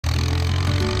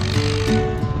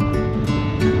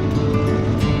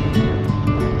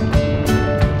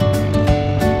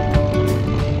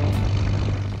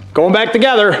going back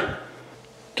together.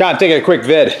 Kind of taking a quick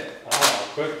vid.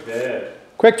 Oh, quick vid.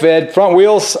 Quick vid. Front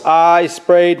wheels I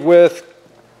sprayed with,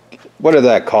 what is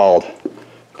that called?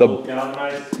 Cold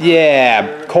galvanized?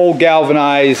 Yeah, cold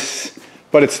galvanized,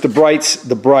 but it's the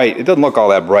bright. It doesn't look all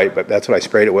that bright, but that's what I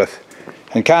sprayed it with.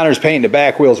 And Connor's painting the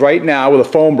back wheels right now with a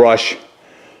foam brush,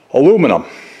 aluminum.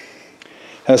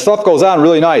 And the stuff goes on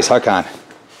really nice, huh, Con?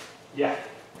 Yeah,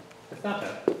 it's not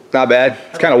bad. Not bad.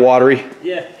 It's kind of watery.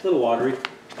 Yeah, a little watery,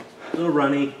 a little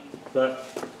runny, but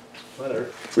whatever.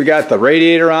 We got the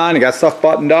radiator on. You got stuff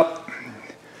buttoned up.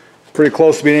 Pretty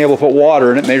close to being able to put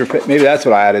water in it. Maybe that's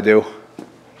what I had to do.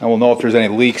 And we'll know if there's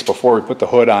any leaks before we put the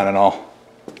hood on and all.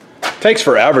 Takes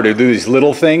forever to do these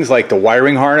little things like the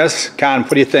wiring harness. Con,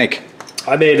 what do you think?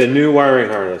 I made a new wiring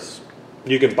harness.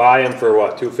 You can buy them for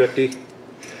what, $250?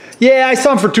 Yeah, I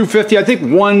saw them for $250. I think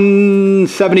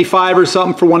 $175 or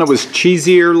something for one that was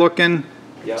cheesier looking.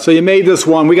 Yep. So you made this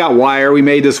one. We got wire. We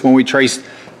made this one.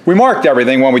 We marked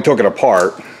everything when we took it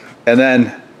apart, and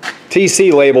then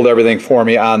TC labeled everything for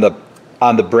me on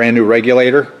the brand new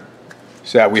regulator,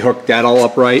 so that we hooked that all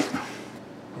up right.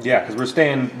 Yeah, because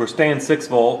we're staying 6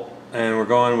 volt, and we're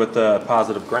going with the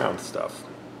positive ground stuff.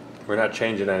 We're not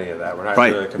changing any of that. We're not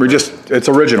right. It's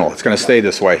original. It's going to stay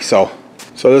this way. So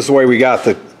this is the way we got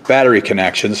the battery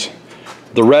connections.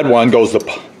 The red one goes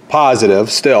to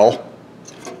positive still.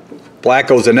 Black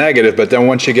goes to negative, but then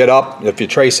once you get up, if you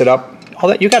trace it up, all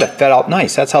that, you got it fed out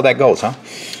nice. That's how that goes, huh?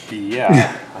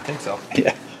 Yeah, I think so.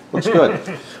 Yeah, looks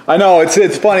good. I know,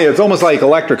 it's funny. It's almost like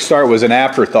electric start was an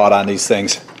afterthought on these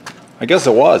things. I guess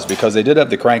it was, because they did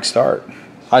have the crank start.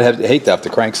 I'd hate to have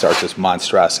the crank start this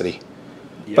monstrosity.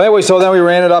 Yep. But anyway, so then we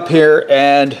ran it up here,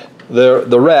 and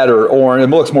the red or orange, it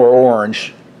looks more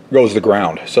orange, goes to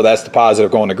ground. So that's the positive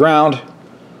going to ground.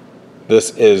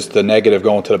 This is the negative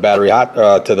going to the battery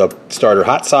hot, to the starter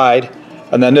hot side.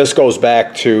 And then this goes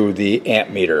back to the amp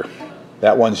meter.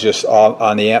 That one's just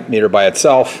on the amp meter by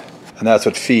itself, and that's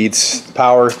what feeds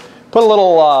power. Put a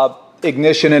little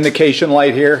ignition indication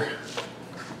light here.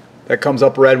 That comes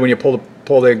up red when you pull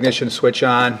the ignition switch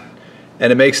on,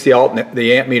 and it makes the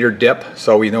amp meter dip,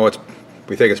 so we know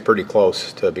we think it's pretty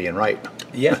close to being right.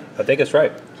 Yeah, I think it's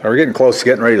right. So we're getting close to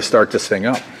getting ready to start this thing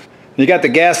up. You got the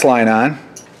gas line on,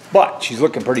 but she's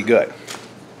looking pretty good.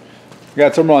 We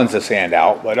got some runs to sand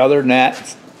out, but other than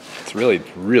that, it's really,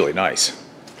 really nice.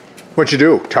 What'd you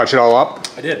do? Touch it all up?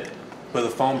 I did. With a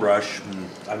foam brush,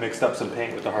 I mixed up some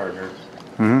paint with the hardener.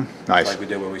 Mm-hmm. Nice. Like we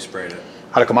did when we sprayed it.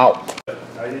 How'd it come out?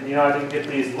 I didn't get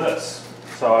these lips,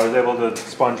 so I was able to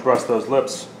sponge brush those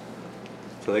lips,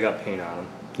 so they got paint on them.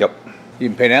 Yep. You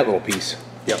can paint that little piece.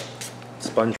 Yep.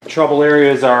 Sponge. Trouble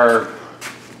areas are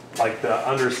like the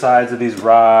undersides of these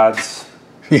rods.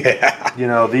 Yeah. You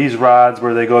know, these rods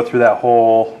where they go through that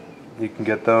hole, you can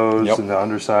get those. Yep. And the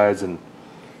undersides and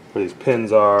where these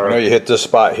pins are. I know you hit this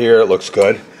spot here, it looks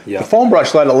good. Yeah. The foam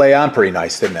brush let it lay on pretty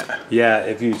nice, didn't it? Yeah,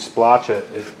 if you splotch it,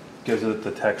 it gives it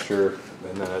the texture,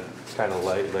 and then it kind of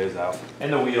lays out.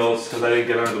 And the wheels, because I didn't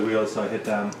get under the wheels, so I hit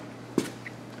them.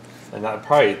 And I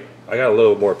got a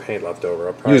little more paint left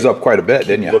over. I'll used up quite a bit,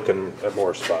 didn't you? Looking at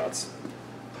more spots.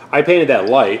 I painted that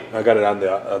light. I got it on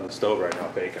the stove right now,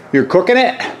 baking. You're cooking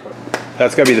it?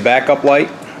 That's gonna be the backup light?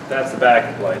 That's the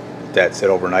backup light. That sit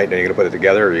overnight, then you're gonna put it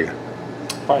together, or you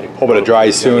probably hope it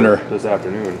dries sooner? This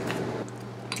afternoon.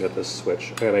 Got this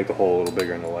switch. I gotta make the hole a little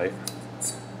bigger in the light.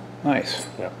 Nice.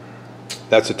 Yeah.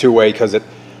 That's a two-way, because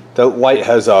the light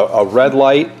has a red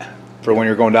light for when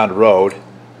you're going down the road,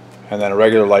 and then a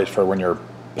regular light for when you're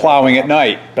plowing at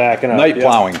night. Backing up. Night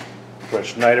plowing.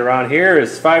 Which night around here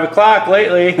is 5 o'clock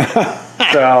lately.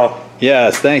 So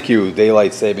yes, thank you,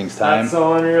 daylight savings time. Not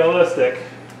so unrealistic.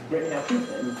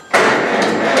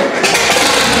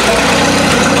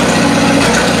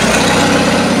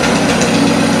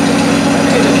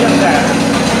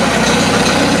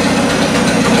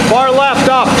 Far left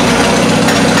up.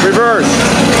 Reverse.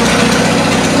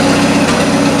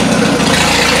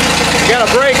 Got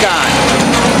a brake on.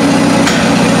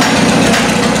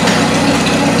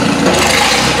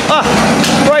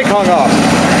 Brake hung off.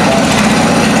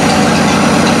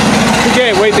 You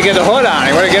can't wait to get the hood on.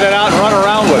 You want to get it out and run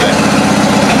around with it.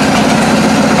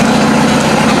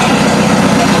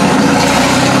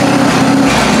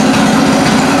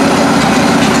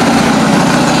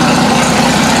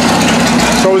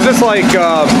 So is this like,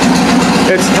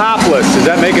 it's topless. Does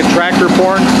that make it tractor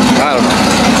porn? I don't know.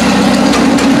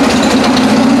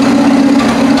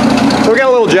 So we got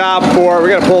a little job for it. We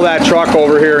got to pull that truck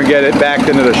over here and get it back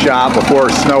into the shop before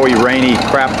snowy, rainy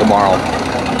crap tomorrow.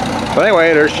 But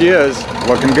anyway, there she is,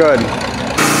 looking good.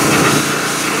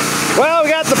 Well, we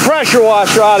got the pressure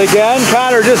washer out again.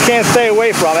 Connor just can't stay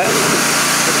away from it.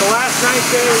 the last nice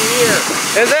day of the year.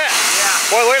 Is it?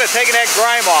 Yeah. Boy, look at it, taking that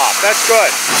grime off. That's good.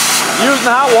 Using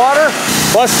hot water,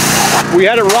 plus we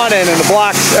had it running and the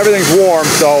blocks, everything's warm,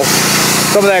 so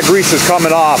some of that grease is coming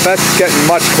off. That's getting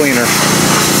much cleaner.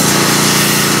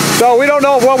 So we don't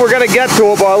know when we're going to get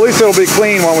to it, but at least it'll be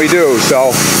clean when we do.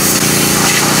 So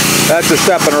that's a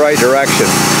step in the right direction.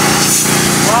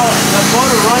 Well, the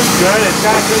motor runs good. It's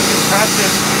got good compression.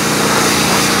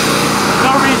 There's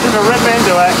no reason to rip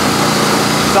into it.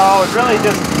 So it's really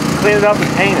just clean it up and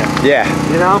paint it. Yeah.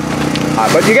 You know?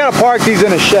 But you got to park these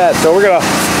in a shed. So we're going to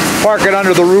park it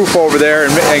under the roof over there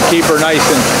and keep her nice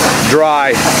and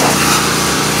dry.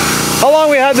 How long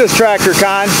we had this tractor,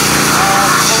 Con?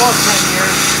 Almost 10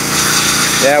 years.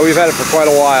 Yeah, we've had it for quite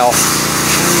a while.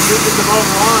 And we used it to mow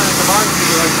the lawn at the barbecue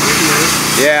for like 2 years.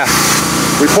 Yeah.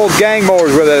 We pulled gang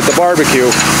mowers with it at the barbecue.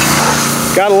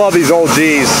 Gotta love these old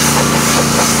G's.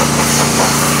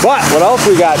 But what else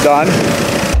we got done?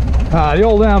 The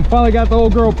old M finally got the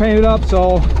old girl painted up,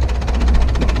 so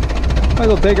might as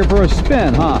well take her for a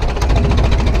spin, huh?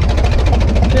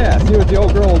 Yeah, see what the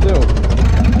old girl will do.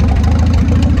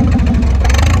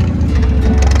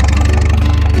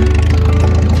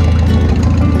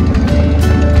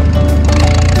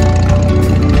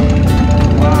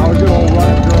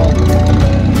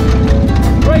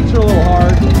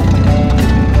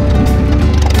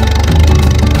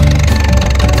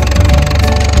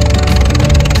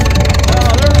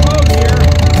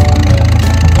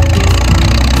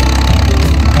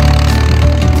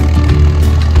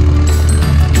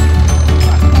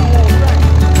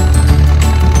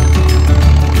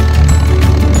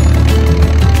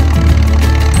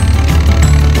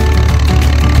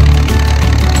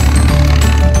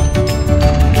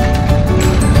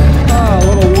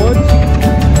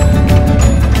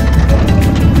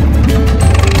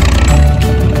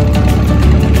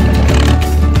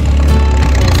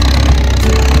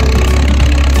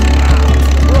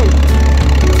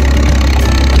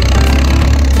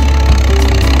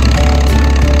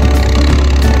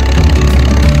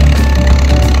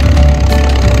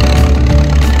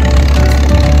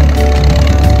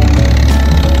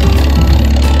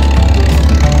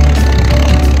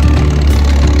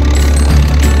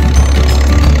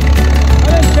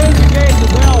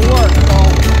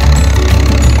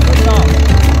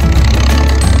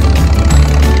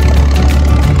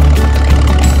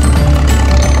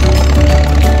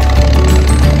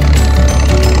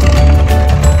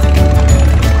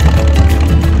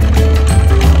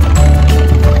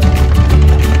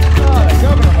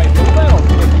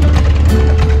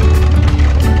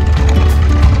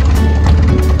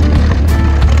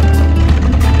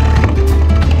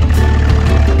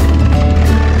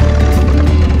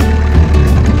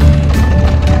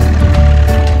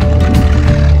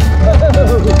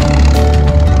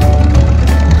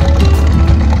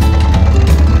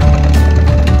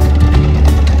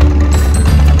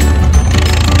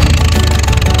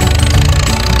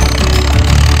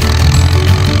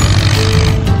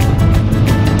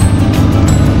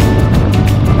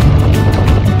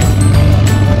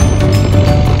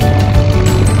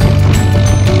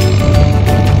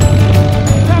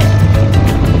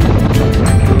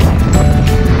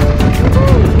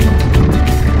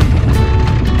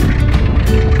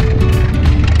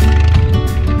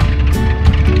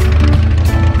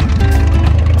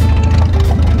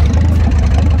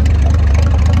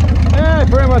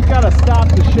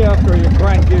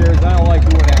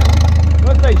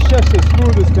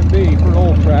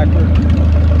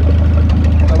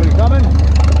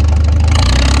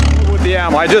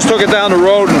 I just took it down the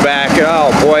road and back, and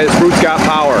oh boy, this brute's got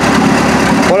power.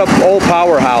 What an old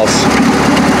powerhouse.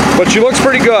 But she looks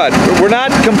pretty good. We're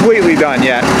not completely done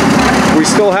yet. We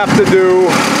still have to do,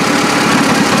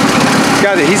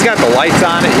 he's got the lights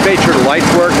on it. He made sure the lights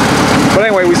work. But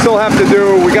anyway, we still have to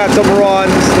do, we got some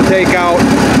runs to take out.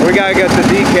 We gotta get the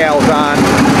decals on.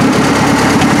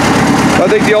 I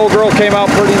think the old girl came out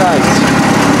pretty nice.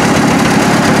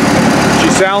 She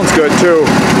sounds good too.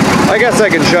 I guess I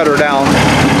can shut her down.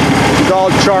 She's all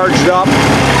charged up.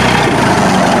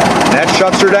 That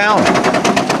shuts her down.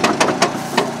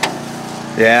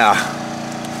 Yeah.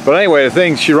 But anyway, the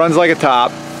thing, she runs like a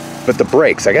top. But the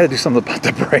brakes, I got to do something about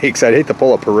the brakes. I'd hate to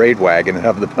pull a parade wagon and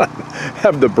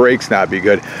have the brakes not be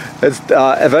good.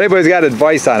 If anybody's got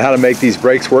advice on how to make these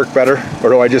brakes work better,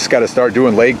 or do I just got to start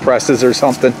doing leg presses or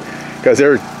something? Because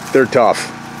they're tough.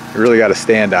 You really got to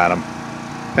stand on them.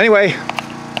 Anyway,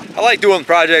 I like doing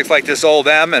projects like this old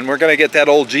M, and we're going to get that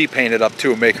old G painted up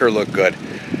too and make her look good.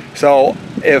 So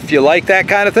if you like that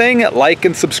kind of thing, like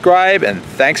and subscribe, and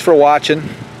thanks for watching.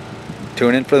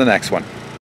 Tune in for the next one.